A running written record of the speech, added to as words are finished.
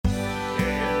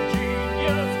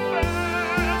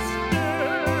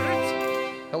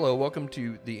welcome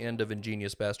to the end of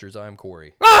Ingenious Bastards. I'm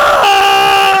Corey.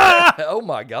 Oh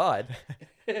my God.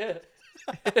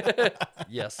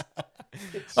 Yes.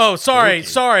 Oh, sorry.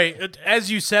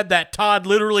 As you said that, Todd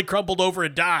literally crumpled over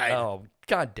and died. Oh,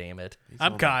 God damn it.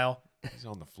 I'm Kyle. He's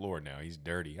on the floor now. He's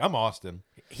dirty. I'm Austin.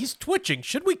 He's twitching.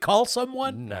 Should we call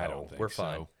someone? No, I don't think we're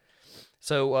fine.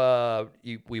 so. So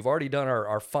we've already done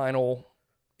our final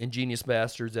Ingenious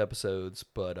Bastards episodes,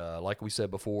 but like we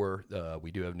said before, we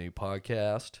do have a new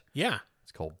podcast. Yeah.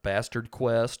 It's called Bastard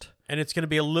Quest. And it's going to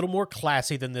be a little more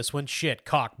classy than this one. Shit,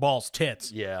 cock, balls,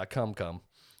 tits. Yeah, come.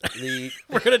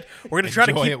 We're gonna try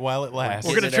to Enjoy keep it while it lasts.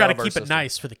 we're gonna Get it try out to of our keep it system.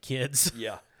 nice for the kids.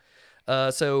 Yeah.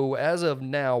 So as of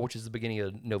now, which is the beginning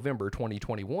of November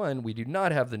 2021, we do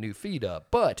not have the new feed up,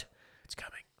 but It's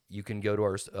coming. you can go to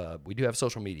our, we do have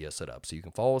social media set up, so you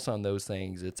can follow us on those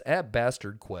things. It's at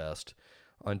Bastard Quest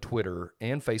on Twitter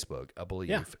and Facebook, I believe.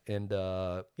 Yeah. And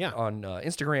Yeah. on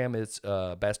Instagram, it's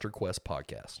Bastard Quest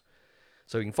Podcast.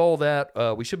 So you can follow that.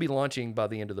 We should be launching by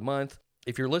the end of the month.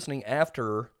 If you're listening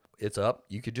after it's up,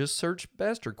 you could just search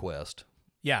Bastard Quest.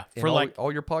 Yeah, In for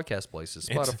all your podcast places,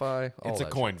 Spotify, all It's a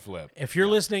that coin flip. if you're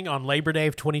listening on Labor Day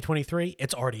of 2023,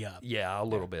 it's already up. shit. Yeah, a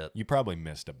little bit. You probably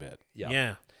missed a bit.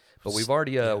 Yeah. But we've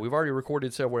already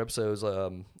recorded several episodes.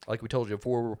 Like we told you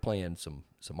before, we're playing some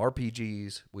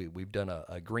RPGs. We've done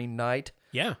a Green Knight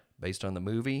Yeah. based on the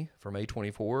movie from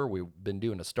A24. We've been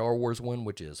doing a Star Wars one,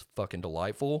 which is fucking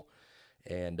delightful,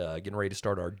 and getting ready to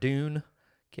start our Dune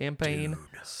campaign.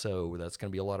 So that's going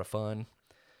to be a lot of fun.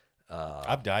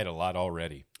 I've died a lot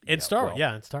already. In Star Wars.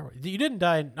 Yeah, in Star Wars. You didn't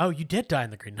die. Oh, you did die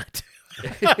in the Green Knight.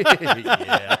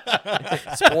 Yeah.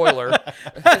 Spoiler.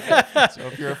 So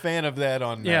if you're a fan of that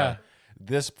on Yeah.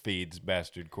 this feed's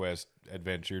Bastard Quest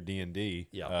Adventure D&D,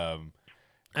 Yeah.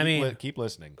 keep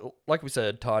listening. Like we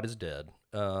said, Todd is dead.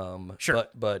 Sure.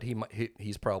 But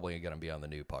he's probably going to be on the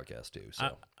new podcast too.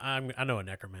 So I know a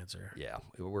necromancer yeah,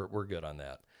 we're good on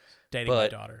that. dating my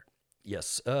daughter.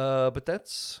 Yes, but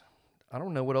that's, I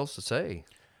don't know what else to say.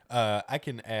 I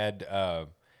can add,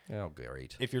 Oh,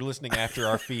 great. if you're listening after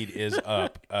our feed is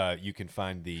up, you can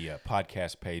find the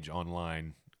podcast page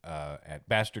online at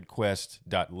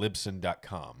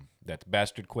bastardquest.libsyn.com. That's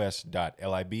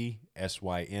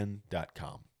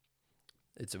bastardquest.libsyn.com.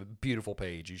 It's a beautiful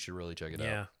page. You should really check it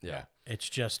Yeah. out. Yeah. It's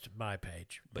just my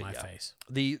page, my yeah. face.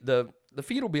 The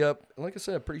feed will be up, like I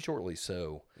said, pretty shortly.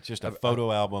 So It's just a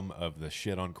photo album of the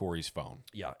shit on Corey's phone.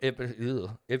 yeah, if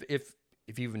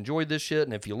you've enjoyed this shit,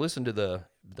 and if you listen to the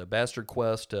Bastard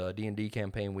Quest D&D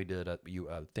campaign we did, I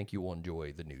think you will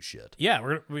enjoy the new shit.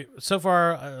 Yeah, so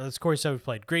far, as Corey said, we've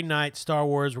played Green Knight, Star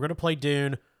Wars. We're going to play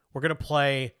Dune. We're going to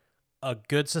play A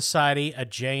Good Society, a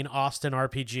Jane Austen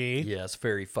RPG. Yes,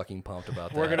 very fucking pumped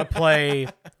about that. We're going to play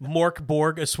Mork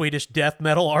Borg, a Swedish death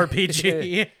metal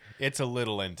RPG. It's a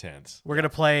little intense. We're going to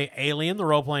play Alien, the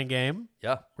role-playing game.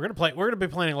 Yeah, We're going to be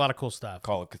playing a lot of cool stuff.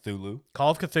 Call of Cthulhu. Call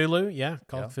of Cthulhu, yeah.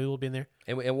 Call of Cthulhu will be in there.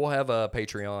 and we'll have a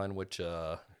Patreon, which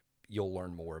you'll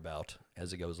learn more about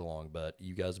as it goes along. But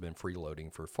you guys have been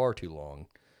freeloading for far too long,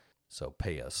 so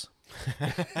pay us.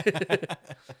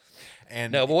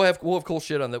 And No, we'll have cool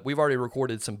shit on that. We've already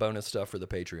recorded some bonus stuff for the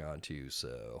Patreon too.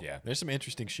 So yeah, there's some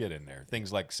interesting shit in there.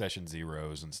 Things like session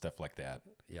zeros and stuff like that.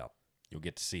 yeah. You'll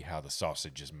get to see how the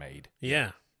sausage is made.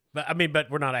 Yeah. But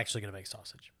we're not actually going to make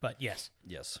sausage. But yes.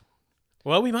 Yes.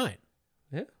 Well, we might.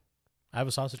 Yeah. I have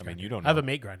a sausage I mean, grinder. you don't I have a know.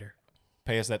 meat grinder.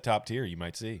 Pay us that top tier, you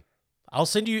might see. I'll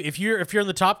send you if you're in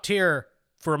the top tier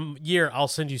for a year. I'll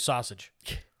send you sausage.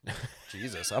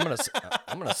 Jesus, I'm gonna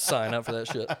sign up for that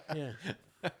shit. Yeah.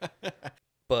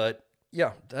 But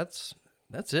yeah, that's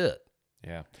it.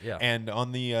 Yeah. Yeah. And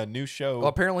on the new show, Well,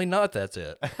 apparently not. That's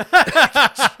it.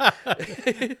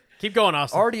 Keep going,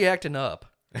 Austin. Already acting up.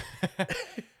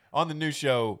 on the new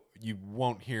show, you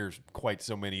won't hear quite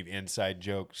so many inside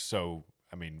jokes. So,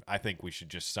 I mean, I think we should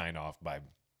just sign off by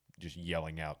just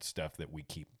yelling out stuff that we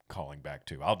keep calling back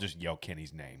to. I'll just yell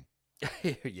Kenny's name.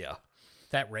 Yeah.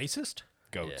 That racist?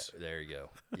 Goats. Yeah. There you go.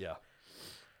 Yeah.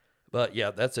 But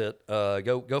yeah, that's it.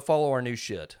 Go follow our new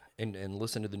shit and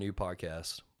listen to the new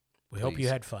podcast. We hope you Please.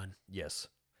 had fun. Yes.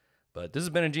 But this has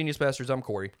been Ingenious Bastards. I'm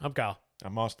Corey. I'm Kyle.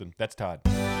 I'm Austin. That's Todd.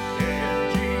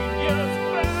 Ingenious